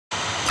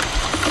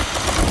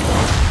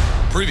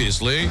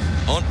Previously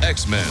on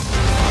X-Men.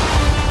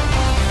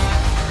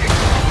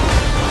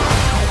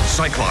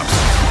 Cyclops.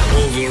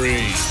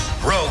 Wolverine.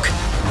 Rogue.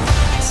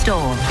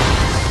 Storm.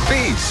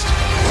 Beast.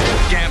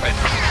 Gambit.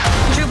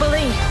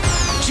 Jubilee.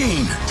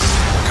 Jean.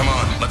 Come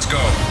on, let's go.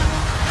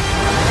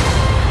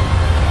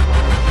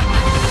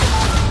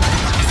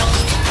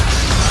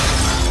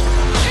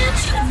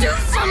 Can't you do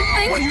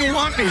something? What do you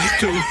want me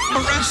to?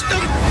 Arrest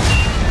them?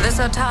 This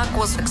attack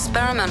was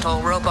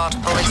experimental robot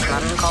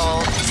policemen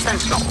called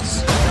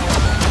Sentinels.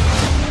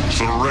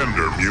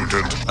 Surrender,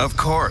 mutant. Of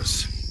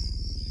course.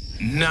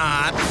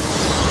 Not.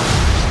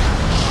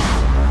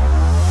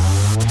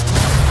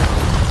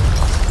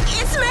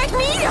 It's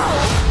Magneto!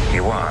 He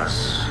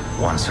was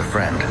once a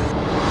friend.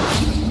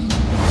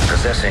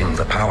 Possessing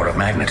the power of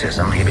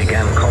magnetism, he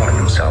began calling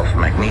himself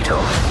Magneto.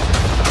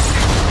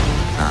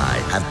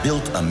 I have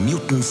built a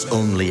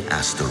mutants-only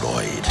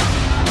asteroid.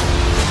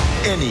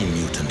 Any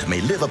mutant may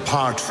live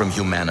apart from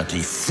humanity,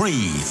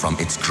 free from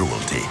its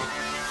cruelty.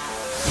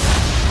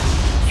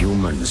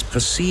 Humans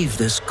perceive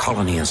this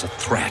colony as a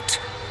threat.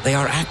 They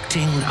are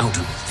acting out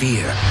of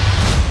fear.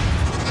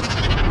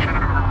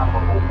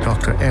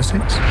 Dr.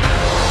 Essex?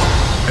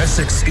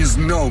 Essex is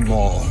no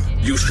more.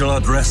 You shall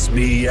address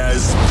me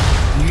as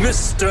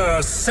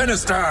Mr.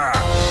 Sinister.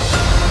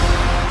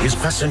 His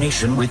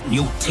fascination with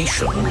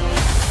mutation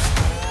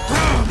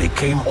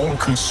became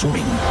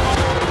all-consuming.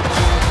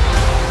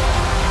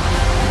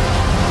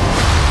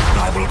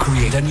 I will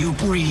create a new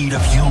breed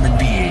of human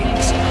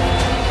beings.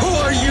 Who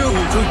are you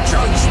to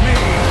judge me?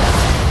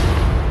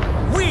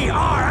 We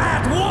are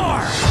at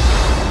war!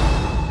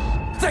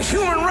 The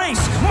human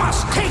race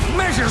must take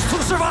measures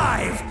to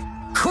survive!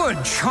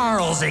 Could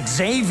Charles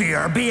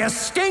Xavier be a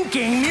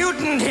stinking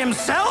mutant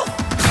himself?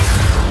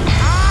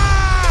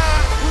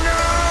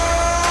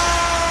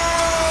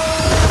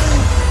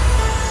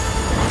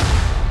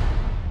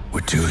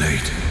 We're too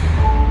late.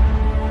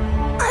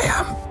 I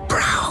am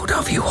proud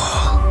of you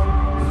all,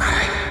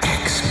 my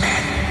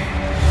X-Men.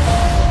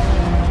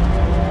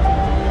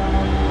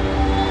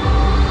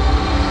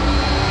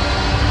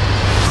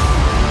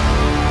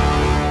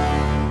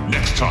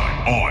 Next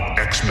time on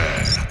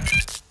X-Men.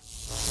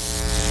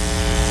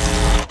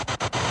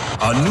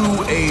 A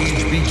new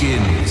age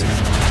begins.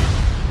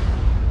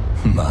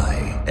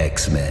 My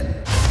X-Men.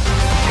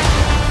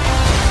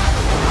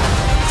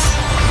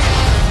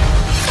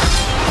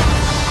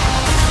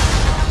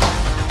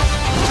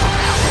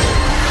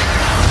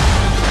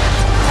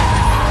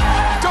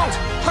 Don't!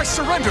 I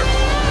surrender!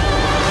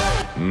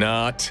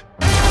 Not